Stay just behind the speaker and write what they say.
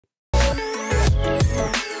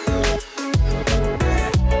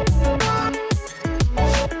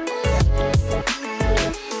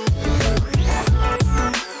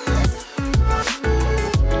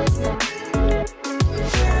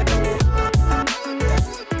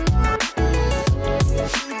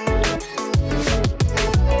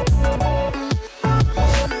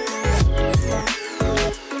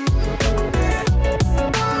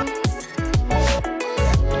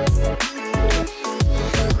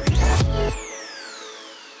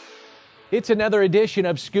It's another edition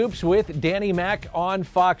of Scoops with Danny Mac on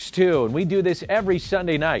Fox 2, and we do this every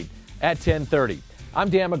Sunday night at 10:30. I'm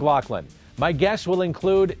Dan McLaughlin. My guests will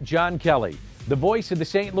include John Kelly, the voice of the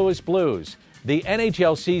St. Louis Blues. The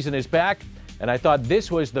NHL season is back, and I thought this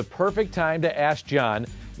was the perfect time to ask John,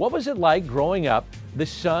 what was it like growing up the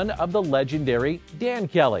son of the legendary Dan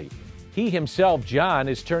Kelly? He himself, John,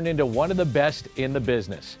 has turned into one of the best in the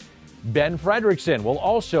business. Ben Frederickson will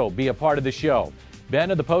also be a part of the show. Ben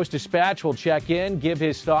of the Post-Dispatch will check in, give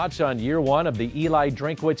his thoughts on year one of the Eli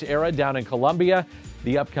Drinkwitz era down in Columbia,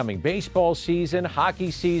 the upcoming baseball season, hockey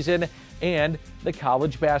season, and the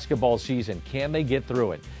college basketball season. Can they get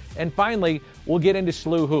through it? And finally, we'll get into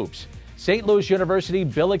SLU hoops. St. Louis University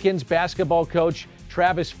Billikens basketball coach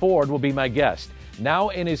Travis Ford will be my guest, now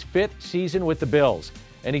in his 5th season with the Bills.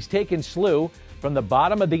 And he's taken SLU from the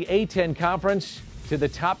bottom of the A-10 conference to the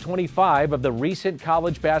top 25 of the recent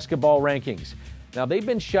college basketball rankings. Now, they've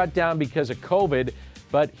been shut down because of COVID,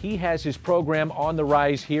 but he has his program on the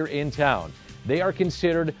rise here in town. They are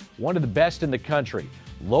considered one of the best in the country.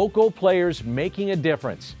 Local players making a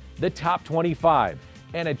difference, the top 25,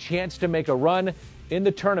 and a chance to make a run in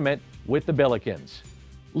the tournament with the Billikens.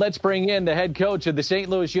 Let's bring in the head coach of the St.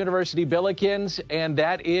 Louis University Billikens, and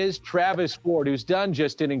that is Travis Ford, who's done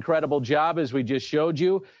just an incredible job, as we just showed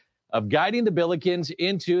you, of guiding the Billikens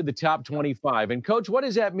into the top 25. And, Coach, what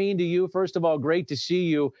does that mean to you? First of all, great to see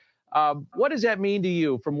you. What does that mean to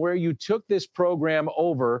you from where you took this program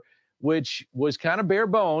over, which was kind of bare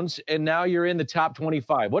bones, and now you're in the top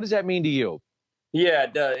 25? What does that mean to you? Yeah,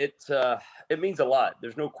 it means a lot.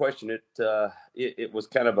 There's no question. It was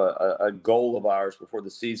kind of a goal of ours before the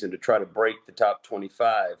season to try to break the top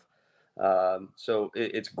 25. So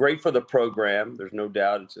it's great for the program. There's no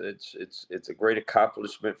doubt. It's a great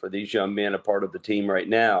accomplishment for these young men, a part of the team right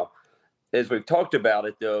now. As we've talked about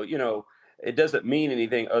it, though, it doesn't mean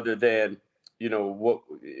anything other than,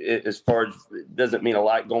 as far as it doesn't mean a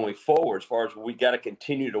lot going forward. As far as we got to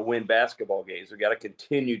continue to win basketball games, we got to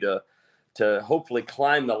continue to hopefully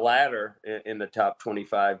climb the ladder in the top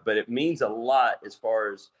 25. But it means a lot as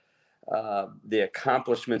far as the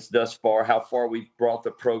accomplishments thus far, how far we've brought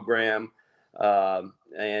the program.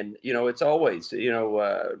 And, it's always,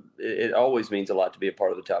 it always means a lot to be a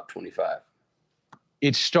part of the top 25.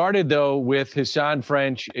 It started, though, with Hassan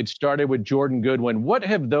French. It started with Jordan Goodwin. What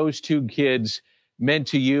have those two kids meant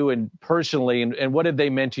to you and personally, and what have they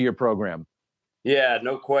meant to your program? Yeah,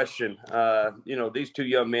 no question. These two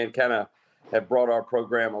young men kind of have brought our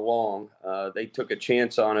program along. They took a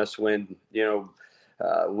chance on us when,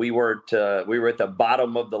 we were at the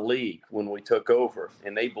bottom of the league when we took over,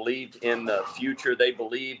 and they believed in the future. They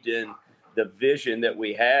believed in the vision that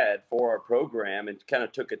we had for our program and kind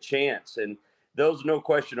of took a chance. And those, no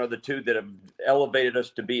question, are the two that have elevated us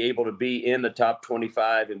to be able to be in the top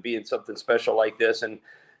 25 and be in something special like this. And,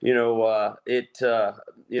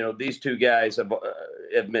 these two guys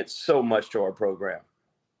have meant so much to our program.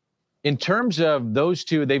 In terms of those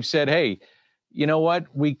two, they've said, hey, you know what?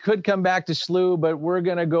 We could come back to SLU, but we're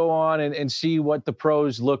going to go on and see what the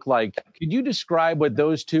pros look like. Could you describe what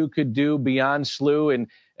those two could do beyond SLU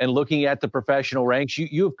and looking at the professional ranks?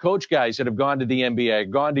 You have coached guys that have gone to the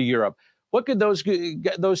NBA, gone to Europe. What could those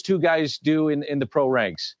two guys do in the pro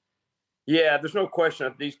ranks? Yeah, there's no question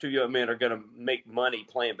that these two young men are going to make money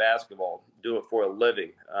playing basketball, do it for a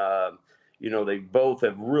living. They both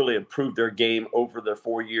have really improved their game over their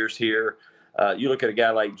 4 years here. You look at a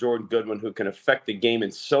guy like Jordan Goodwin, who can affect the game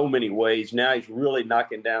in so many ways. Now he's really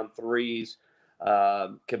knocking down threes,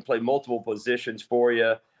 can play multiple positions for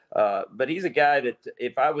you. But he's a guy that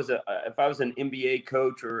if I was an NBA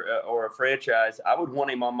coach or a franchise, I would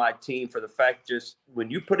want him on my team for the fact just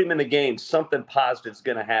when you put him in the game, something positive is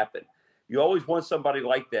going to happen. You always want somebody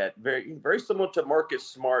like that. Very, very similar to Marcus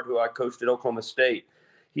Smart, who I coached at Oklahoma State.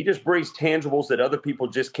 He just brings tangibles that other people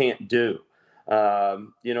just can't do. A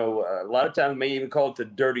lot of times may even call it the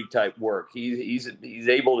dirty type work. He's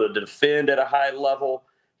able to defend at a high level.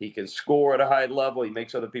 He can score at a high level. He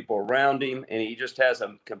makes other people around him, and he just has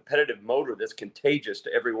a competitive motor that's contagious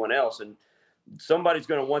to everyone else. And somebody's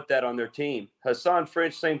going to want that on their team. Hassan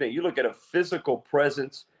French, same thing. You look at a physical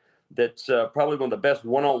presence that's probably one of the best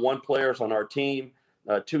one-on-one players on our team.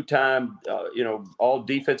 Two-time, all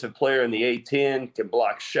defensive player in the A-10, can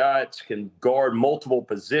block shots, can guard multiple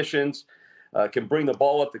positions, can bring the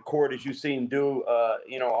ball up the court as you see him do,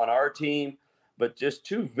 on our team. But just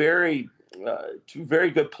two very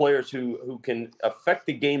good players who can affect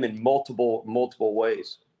the game in multiple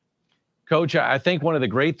ways. Coach, I think one of the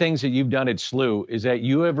great things that you've done at SLU is that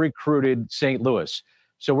you have recruited St. Louis.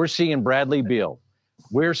 So we're seeing Bradley Beal.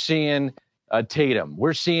 We're seeing Tatum.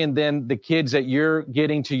 We're seeing then the kids that you're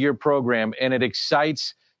getting to your program, and it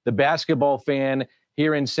excites the basketball fan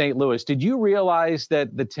here in St. Louis. Did you realize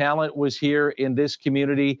that the talent was here in this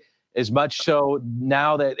community as much so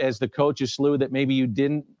now that as the coaches slew that maybe you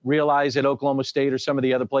didn't realize at Oklahoma State or some of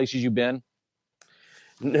the other places you've been?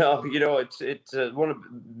 No, it's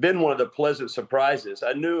been one of the pleasant surprises.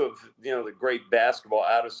 I knew of the great basketball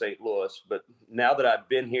out of St. Louis, but now that I've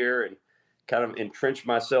been here and kind of entrenched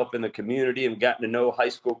myself in the community and gotten to know high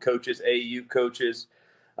school coaches, AAU coaches,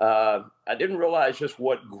 I didn't realize just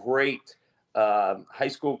what great high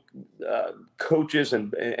school coaches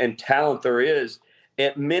and talent there is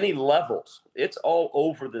at many levels. It's all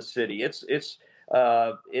over the city. It's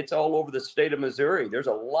all over the state of Missouri. There's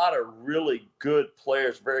a lot of really good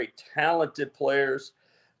players, very talented players,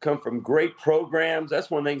 come from great programs. That's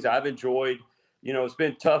one of the things I've enjoyed. It's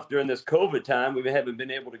been tough during this COVID time. We haven't been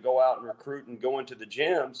able to go out and recruit and go into the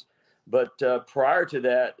gyms. But prior to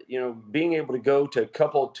that, being able to go to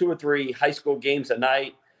two or three high school games a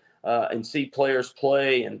night and see players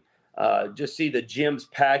play and just see the gyms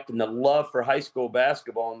packed and the love for high school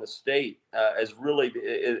basketball in the state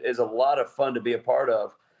is a lot of fun to be a part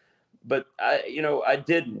of. But I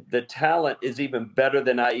didn't. The talent is even better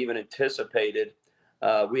than I even anticipated.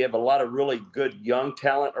 We have a lot of really good young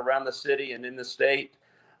talent around the city and in the state.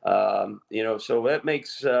 So that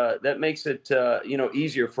makes it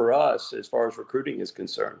easier for us as far as recruiting is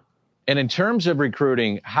concerned. And in terms of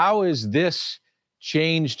recruiting, how has this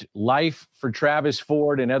changed life for Travis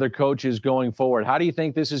Ford and other coaches going forward? How do you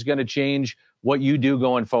think this is going to change what you do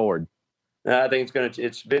going forward? I think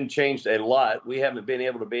it's been changed a lot. We haven't been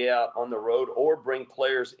able to be out on the road or bring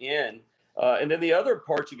players in. And then the other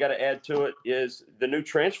part you got to add to it is the new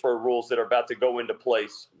transfer rules that are about to go into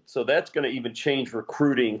place. So that's going to even change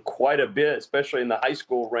recruiting quite a bit, especially in the high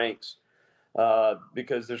school ranks,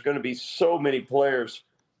 because there's going to be so many players,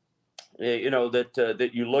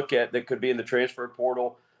 that you look at that could be in the transfer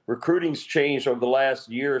portal. Recruiting's changed over the last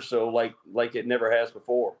year or so, like it never has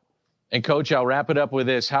before. And Coach, I'll wrap it up with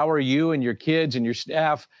this: how are you and your kids and your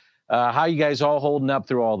staff? How are you guys all holding up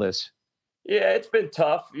through all this? Yeah, it's been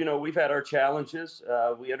tough. We've had our challenges.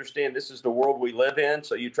 We understand this is the world we live in.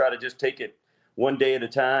 So you try to just take it one day at a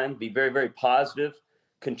time, be very, very positive,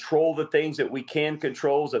 control the things that we can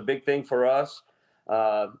control is a big thing for us.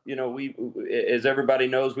 We, as everybody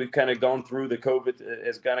knows, we've kind of gone through the COVID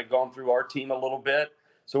has kind of gone through our team a little bit.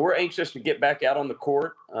 So we're anxious to get back out on the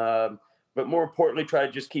court. But more importantly, try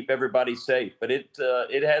to just keep everybody safe. But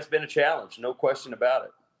it has been a challenge, no question about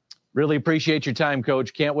it. Really appreciate your time,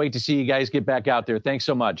 Coach. Can't wait to see you guys get back out there. Thanks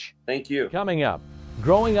so much. Thank you. Coming up,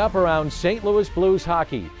 growing up around St. Louis Blues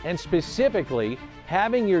hockey, and specifically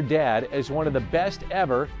having your dad as one of the best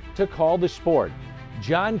ever to call the sport.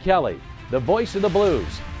 John Kelly, the voice of the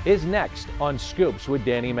Blues, is next on Scoops with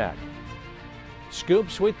Danny Mac.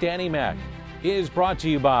 Scoops with Danny Mac is brought to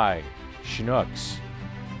you by Schnucks,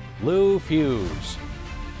 Lou Fuse,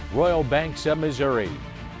 Royal Banks of Missouri,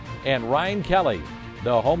 and Ryan Kelly,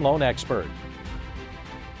 the home loan expert.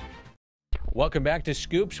 Welcome back to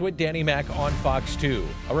Scoops with Danny Mac on Fox 2.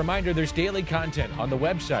 A reminder, there's daily content on the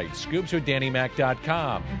website,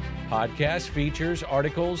 scoopswithdannymac.com. Podcasts, features,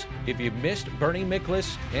 articles. If you've missed Bernie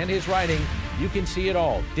Miklas and his writing, you can see it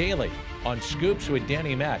all daily on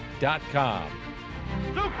scoopswithdannymac.com.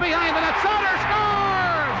 Duke behind the net. Sutter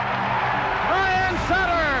scores! Ryan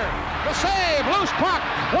Sutter! The save, loose puck.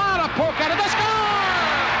 What a poke at it. The score!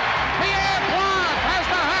 Pierre Blanc has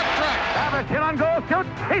the hat trick. Babbitt hit on goal,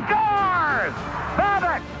 shoots. He scores!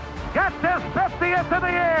 Babbitt gets his 50th of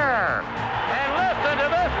the year. And listen to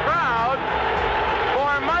this crowd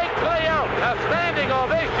for Mike Leout. A standing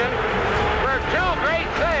ovation for two great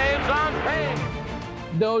saves on Payne.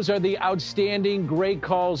 Those are the outstanding, great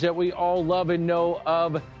calls that we all love and know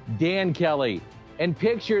of Dan Kelly. And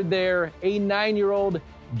pictured there, a 9-year-old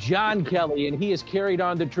John Kelly, and he has carried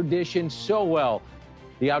on the tradition so well.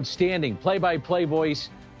 The outstanding play-by-play voice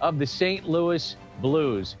of the St. Louis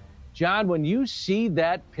Blues. John, when you see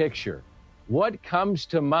that picture, what comes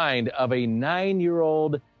to mind of a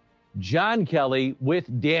 9-year-old John Kelly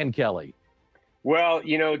with Dan Kelly? Well,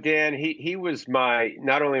 Dan, he was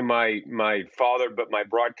not only my father, but my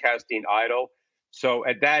broadcasting idol. So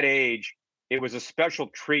at that age, it was a special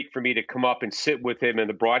treat for me to come up and sit with him in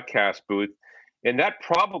the broadcast booth. And that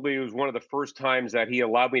probably was one of the first times that he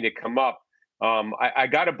allowed me to come up. I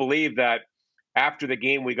got to believe that after the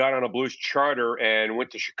game, we got on a Blues charter and went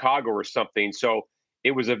to Chicago or something. So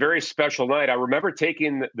it was a very special night. I remember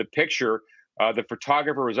taking the picture. The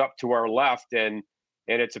photographer was up to our left, and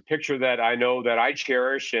And it's a picture that I know that I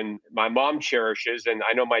cherish and my mom cherishes, and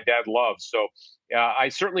I know my dad loves. So I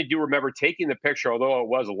certainly do remember taking the picture, although it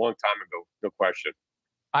was a long time ago, no question.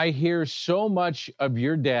 I hear so much of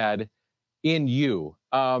your dad in you.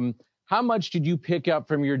 How much did you pick up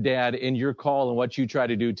from your dad in your call and what you try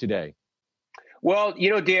to do today? Well,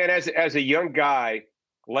 Dan, as a young guy,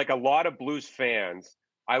 like a lot of blues fans,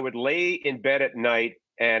 I would lay in bed at night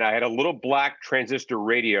and I had a little black transistor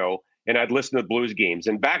radio and I'd listen to the blues games.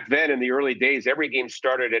 And back then in the early days, every game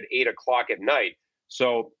started at 8 o'clock at night.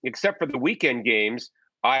 So except for the weekend games,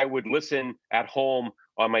 I would listen at home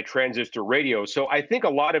on my transistor radio. So I think a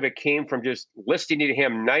lot of it came from just listening to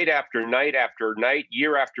him night after night after night,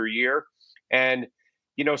 year after year. And,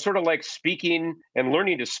 sort of like speaking and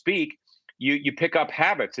learning to speak, you pick up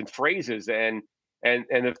habits and phrases and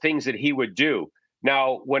the things that he would do.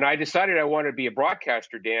 Now, when I decided I wanted to be a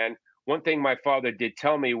broadcaster, Dan, one thing my father did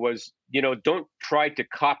tell me was, don't try to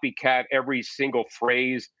copycat every single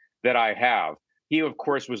phrase that I have. He, of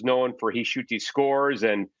course, was known for he shoots, he scores,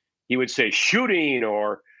 and he would say shooting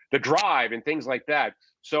or the drive and things like that.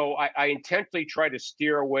 So I intentionally try to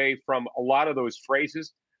steer away from a lot of those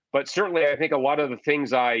phrases. But certainly, I think a lot of the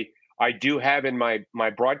things I do have in my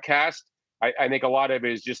broadcast, I think a lot of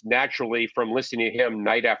it is just naturally from listening to him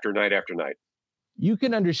night after night after night. You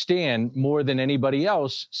can understand more than anybody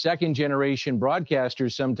else. Second generation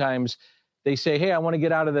broadcasters, sometimes they say, hey, I want to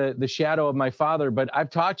get out of the shadow of my father, but I've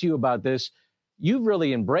talked to you about this. You've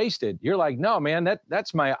really embraced it. You're like, no, man,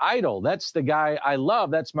 that's my idol. That's the guy I love.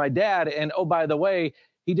 That's my dad. And oh, by the way,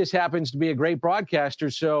 he just happens to be a great broadcaster.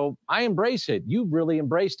 So I embrace it. You've really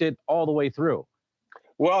embraced it all the way through.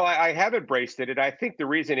 Well, I have embraced it. And I think the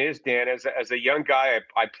reason is, Dan, as a young guy,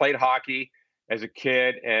 I played hockey as a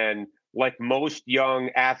kid. And like most young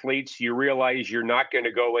athletes, you realize you're not going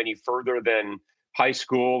to go any further than high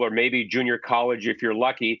school or maybe junior college if you're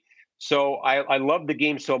lucky. So I loved the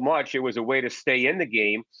game so much. It was a way to stay in the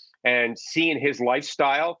game, and seeing his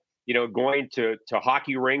lifestyle, going to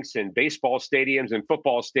hockey rinks and baseball stadiums and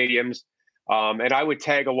football stadiums. And I would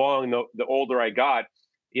tag along the older I got.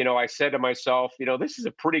 I said to myself, this is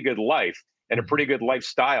a pretty good life and a pretty good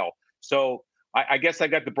lifestyle. So I guess I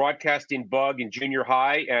got the broadcasting bug in junior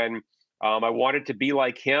high, and I wanted to be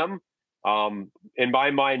like him. In my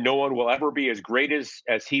mind, no one will ever be as great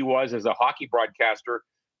as he was as a hockey broadcaster.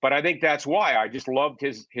 But I think that's why I just loved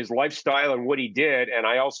his lifestyle and what he did. And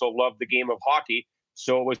I also loved the game of hockey.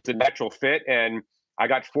 So it was the natural fit. And I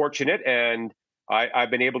got fortunate, and I've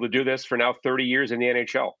been able to do this for now 30 years in the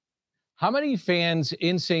NHL. How many fans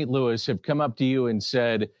in St. Louis have come up to you and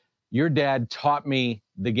said, your dad taught me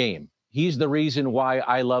the game? He's the reason why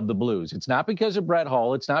I love the Blues. It's not because of Brett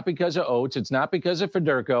Hull. It's not because of Oates. It's not because of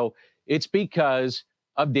Federko. It's because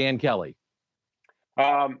of Dan Kelly.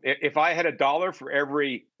 If I had $1 for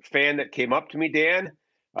every fan that came up to me, Dan,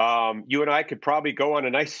 you and I could probably go on a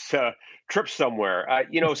nice trip somewhere.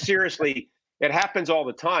 Seriously, it happens all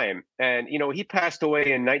the time. And, he passed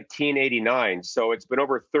away in 1989. So it's been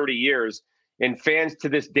over 30 years. And fans to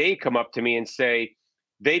this day come up to me and say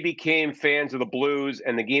they became fans of the Blues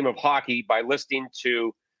and the game of hockey by listening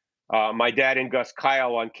to my dad and Gus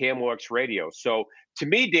Kyle on KMOX radio. So to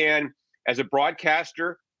me, Dan, as a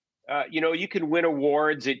broadcaster, you can win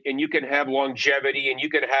awards and you can have longevity and you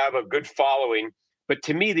can have a good following. But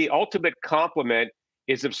to me, the ultimate compliment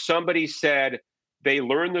is if somebody said they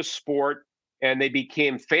learned the sport and they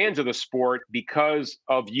became fans of the sport because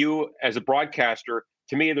of you as a broadcaster.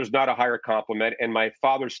 To me, there's not a higher compliment. And my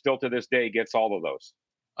father still to this day gets all of those.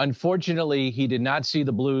 Unfortunately, he did not see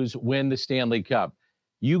the Blues win the Stanley Cup.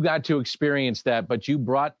 You got to experience that, but you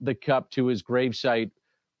brought the cup to his gravesite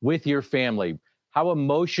with your family. How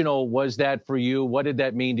emotional was that for you? What did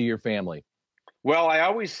that mean to your family? Well, I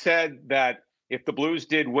always said that if the Blues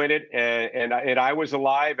did win it and I was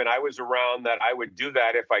alive and I was around, that I would do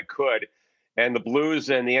that if I could. And the Blues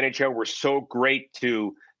and the NHL were so great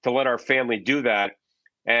to let our family do that.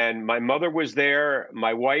 And my mother was there,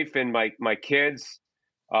 my wife and my kids,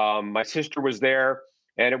 my sister was there,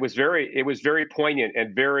 and it was very poignant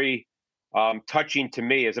and very touching to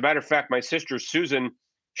me. As a matter of fact, my sister Susan,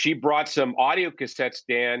 she brought some audio cassettes,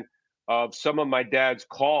 Dan, of some of my dad's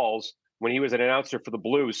calls when he was an announcer for the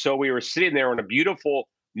Blues. So we were sitting there on a beautiful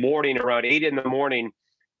morning around 8 a.m.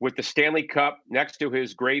 with the Stanley Cup next to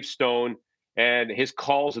his gravestone and his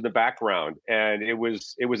calls in the background. And it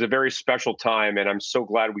was a very special time, and I'm so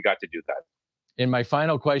glad we got to do that. And my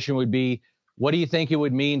final question would be, what do you think it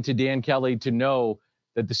would mean to Dan Kelly to know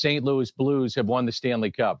that the St. Louis Blues have won the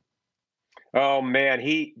Stanley Cup? Oh, man,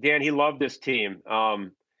 he loved this team.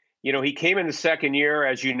 He came in the second year,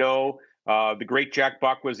 as you know. The great Jack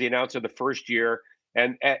Buck was the announcer the first year.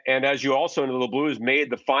 And as you also know, the Blues made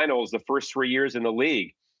the finals the first 3 years in the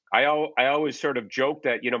league. I always sort of joke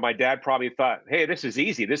that, my dad probably thought, hey, this is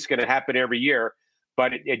easy. This is going to happen every year.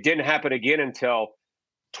 But it didn't happen again until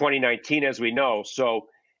 2019, as we know. So,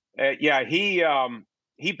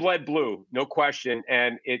 he bled blue, no question.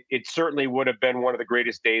 And it certainly would have been one of the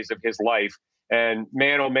greatest days of his life. And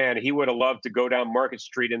man, oh man, he would have loved to go down Market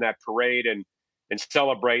Street in that parade and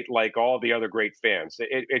celebrate like all the other great fans.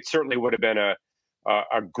 It certainly would have been a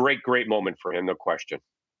great moment for him, no question.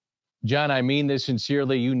 John, I mean this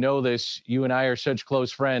sincerely. You know this. You and I are such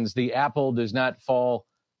close friends. The apple does not fall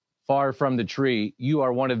far from the tree. You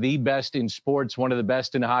are one of the best in sports, one of the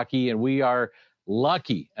best in hockey, and we are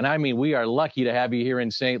lucky. And I mean, we are lucky to have you here in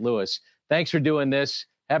St. Louis. Thanks for doing this.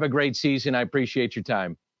 Have a great season. I appreciate your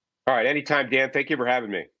time. All right. Anytime, Dan. Thank you for having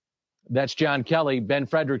me. That's John Kelly. Ben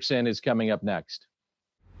Frederickson is coming up next.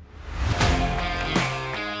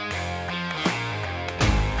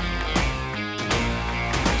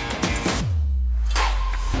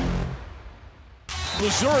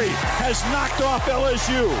 Missouri has knocked off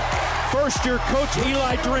LSU. First-year coach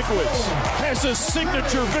Eli Drinkwitz has a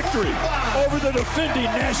signature victory over the defending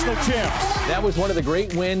national champs. That was one of the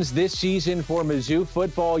great wins this season for Mizzou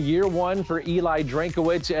football. Year one for Eli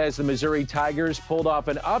Drinkwitz as the Missouri Tigers pulled off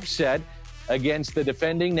an upset against the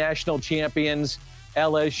defending national champions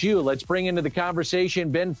LSU. Let's bring into the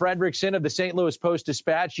conversation Ben Frederickson of the St. Louis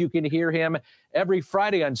Post-Dispatch. You can hear him every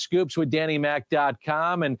Friday on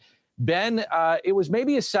scoopswithdannymac.com. And Ben, it was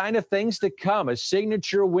maybe a sign of things to come, a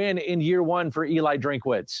signature win in year one for Eli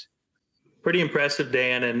Drinkwitz. Pretty impressive,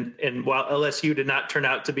 Dan. And while LSU did not turn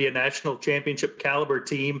out to be a national championship caliber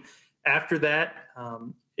team after that,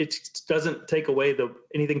 it doesn't take away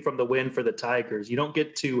anything from the win for the Tigers. You don't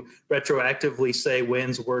get to retroactively say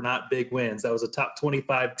wins were not big wins. That was a top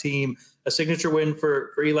 25 team, a signature win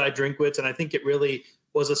for Eli Drinkwitz. And I think it really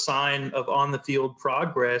was a sign of on-the-field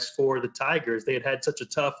progress for the Tigers. They had such a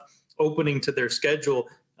tough opening to their schedule.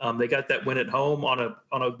 They got that win at home on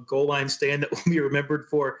a goal line stand that will be remembered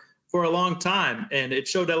for a long time. And it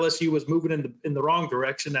showed LSU was moving in the wrong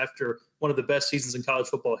direction after one of the best seasons in college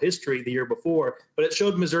football history the year before. But it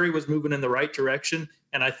showed Missouri was moving in the right direction.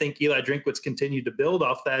 And I think Eli Drinkwitz continued to build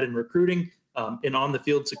off that in recruiting and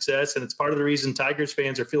on-the-field success. And it's part of the reason Tigers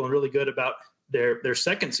fans are feeling really good about their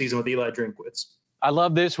second season with Eli Drinkwitz. I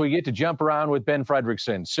love this. We get to jump around with Ben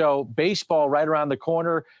Frederickson. So baseball right around the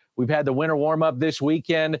corner. We've had the winter warm-up this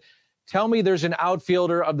weekend. Tell me there's an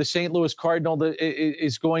outfielder of the St. Louis Cardinal that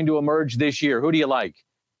is going to emerge this year. Who do you like?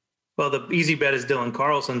 Well, the easy bet is Dylan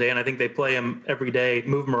Carlson, Dan. I think they play him every day,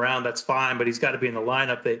 move him around. That's fine, but he's got to be in the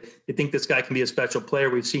lineup. They think this guy can be a special player.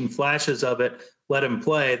 We've seen flashes of it. Let him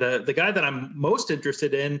play. The guy that I'm most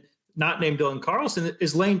interested in, not named Dylan Carlson,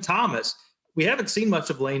 is Lane Thomas. We haven't seen much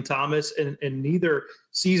of Lane Thomas, and neither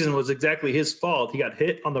season was exactly his fault. He got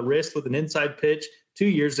hit on the wrist with an inside pitch 2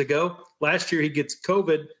 years ago. Last year, he gets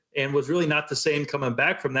COVID and was really not the same coming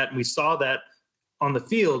back from that, and we saw that on the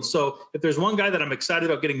field. So if there's one guy that I'm excited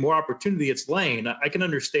about getting more opportunity, it's Lane. I can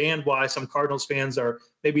understand why some Cardinals fans are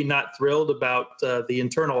maybe not thrilled about the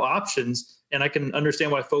internal options, and I can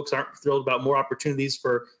understand why folks aren't thrilled about more opportunities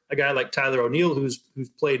for a guy like Tyler O'Neill, who's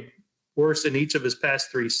played worse in each of his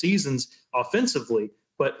past 3 seasons offensively.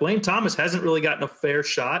 But Lane Thomas hasn't really gotten a fair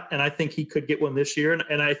shot, and I think he could get one this year.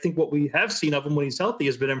 And I think what we have seen of him when he's healthy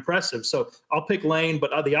has been impressive. So I'll pick Lane,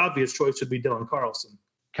 but the obvious choice would be Dylan Carlson.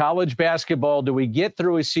 College basketball, do we get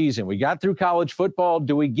through a season? We got through college football.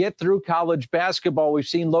 Do we get through college basketball? We've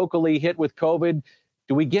seen locally hit with COVID.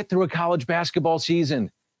 Do we get through a college basketball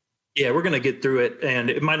season? Yeah, we're going to get through it,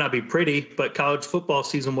 and it might not be pretty, but college football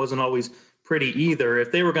season wasn't always pretty either.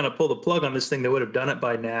 If they were going to pull the plug on this thing, they would have done it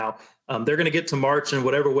by now. They're going to get to March in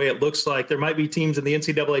whatever way it looks like. There might be teams in the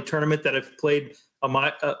NCAA tournament that have played a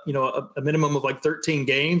minimum of like 13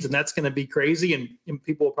 games, and that's going to be crazy, and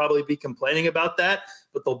people will probably be complaining about that,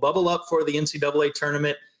 but they'll bubble up for the NCAA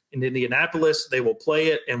tournament in Indianapolis. They will play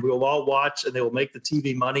it, and we will all watch, and they will make the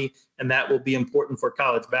TV money, and that will be important for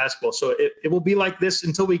college basketball. So it will be like this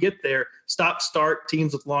until we get there. Stop, start,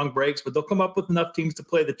 teams with long breaks, but they'll come up with enough teams to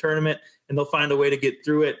play the tournament, and they'll find a way to get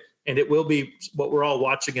through it, and it will be what we're all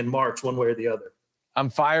watching in March, one way or the other.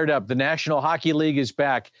 I'm fired up. The National Hockey League is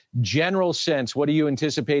back. General sense, what are you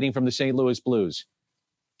anticipating from the St. Louis Blues?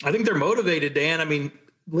 I think they're motivated, Dan. I mean,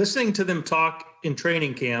 listening to them talk in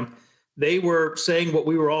training camp, they were saying what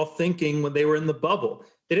we were all thinking when they were in the bubble.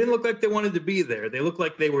 They didn't look like they wanted to be there. They looked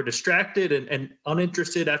like they were distracted and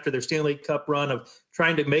uninterested after their Stanley Cup run of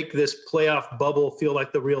trying to make this playoff bubble feel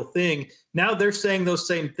like the real thing. Now they're saying those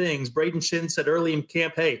same things. Braden Shin said early in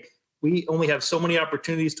camp, hey, we only have so many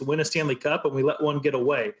opportunities to win a Stanley Cup, and we let one get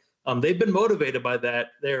away. They've been motivated by that.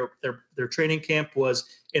 Their training camp was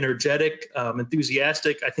energetic,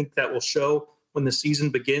 enthusiastic. I think that will show when the season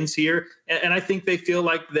begins here. And I think they feel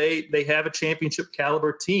like they have a championship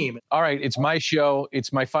caliber team. All right, it's my show.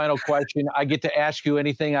 It's my final question. I get to ask you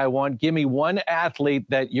anything I want. Give me one athlete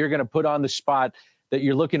that you're going to put on the spot that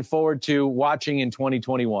you're looking forward to watching in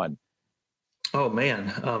 2021. Oh,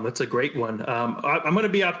 man, that's a great one. I'm going to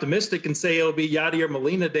be optimistic and say it'll be Yadier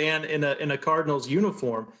Molina, Dan, in a Cardinals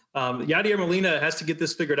uniform. Yadier Molina has to get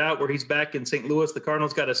this figured out where he's back in St. Louis. The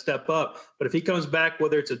Cardinals got to step up. But if he comes back,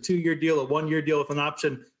 whether it's a 2-year deal, a 1-year deal with an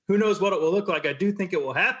option, who knows what it will look like. I do think it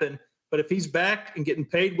will happen. But if he's back and getting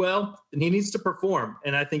paid well, then he needs to perform.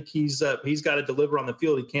 And I think he's got to deliver on the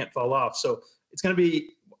field. He can't fall off. So it's going to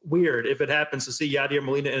be weird if it happens to see Yadier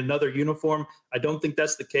Molina in another uniform. I don't think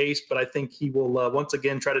that's the case, but I think he will once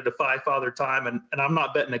again try to defy Father Time, and I'm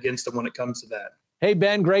not betting against him when it comes to that. Hey,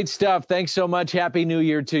 Ben, great stuff. Thanks so much. Happy New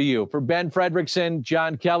Year to you. For Ben Frederickson,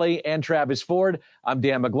 John Kelly, and Travis Ford, I'm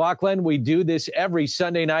Dan McLaughlin. We do this every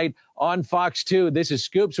Sunday night on Fox 2. This is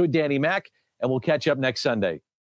Scoops with Danny Mac, and we'll catch up next Sunday.